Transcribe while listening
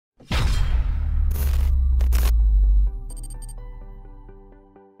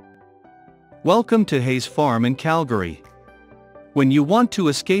Welcome to Hayes Farm in Calgary. When you want to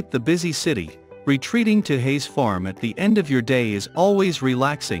escape the busy city, retreating to Hayes Farm at the end of your day is always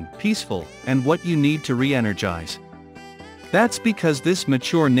relaxing, peaceful, and what you need to re-energize. That's because this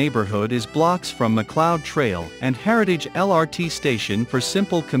mature neighborhood is blocks from Macleod Trail and Heritage LRT station for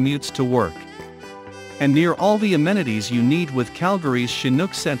simple commutes to work. And near all the amenities you need with Calgary's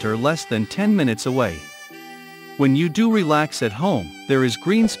Chinook Centre less than 10 minutes away. When you do relax at home, there is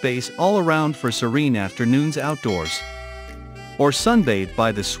green space all around for serene afternoons outdoors. Or sunbathe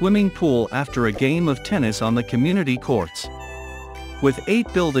by the swimming pool after a game of tennis on the community courts. With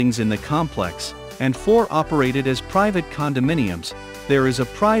 8 buildings in the complex, and 4 operated as private condominiums, there is a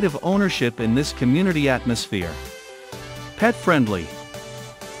pride of ownership in this community atmosphere. Pet-friendly.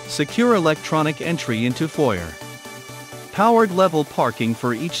 Secure electronic entry into foyer. Powered level parking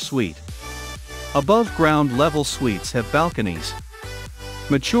for each suite. Above-ground level suites have balconies.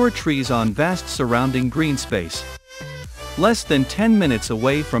 Mature trees on vast surrounding green space. Less than 10 minutes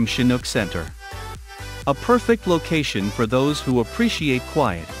away from Chinook Centre. A perfect location for those who appreciate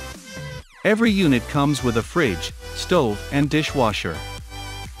quiet. Every unit comes with a fridge, stove, and dishwasher.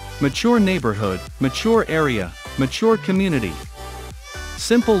 Mature neighborhood, mature area, mature community.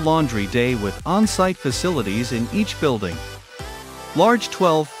 Simple laundry day with on-site facilities in each building. Large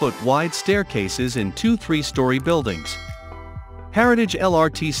 12-foot wide staircases in 2 3-story buildings. Heritage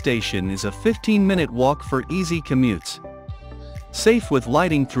LRT station is a 15-minute walk for easy commutes. Safe with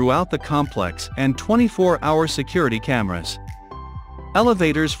lighting throughout the complex and 24-hour security cameras.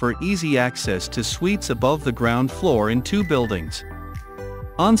 Elevators for easy access to suites above the ground floor in 2 buildings.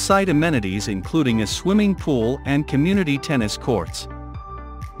 On-site amenities including a swimming pool and community tennis courts.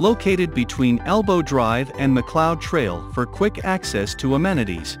 Located between Elbow Drive and Macleod Trail for quick access to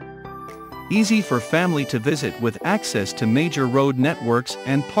amenities. Easy for family to visit with access to major road networks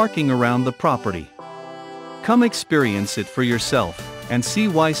and parking around the property. Come experience it for yourself, and see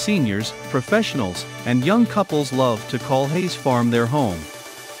why seniors, professionals, and young couples love to call Hayes Farm their home.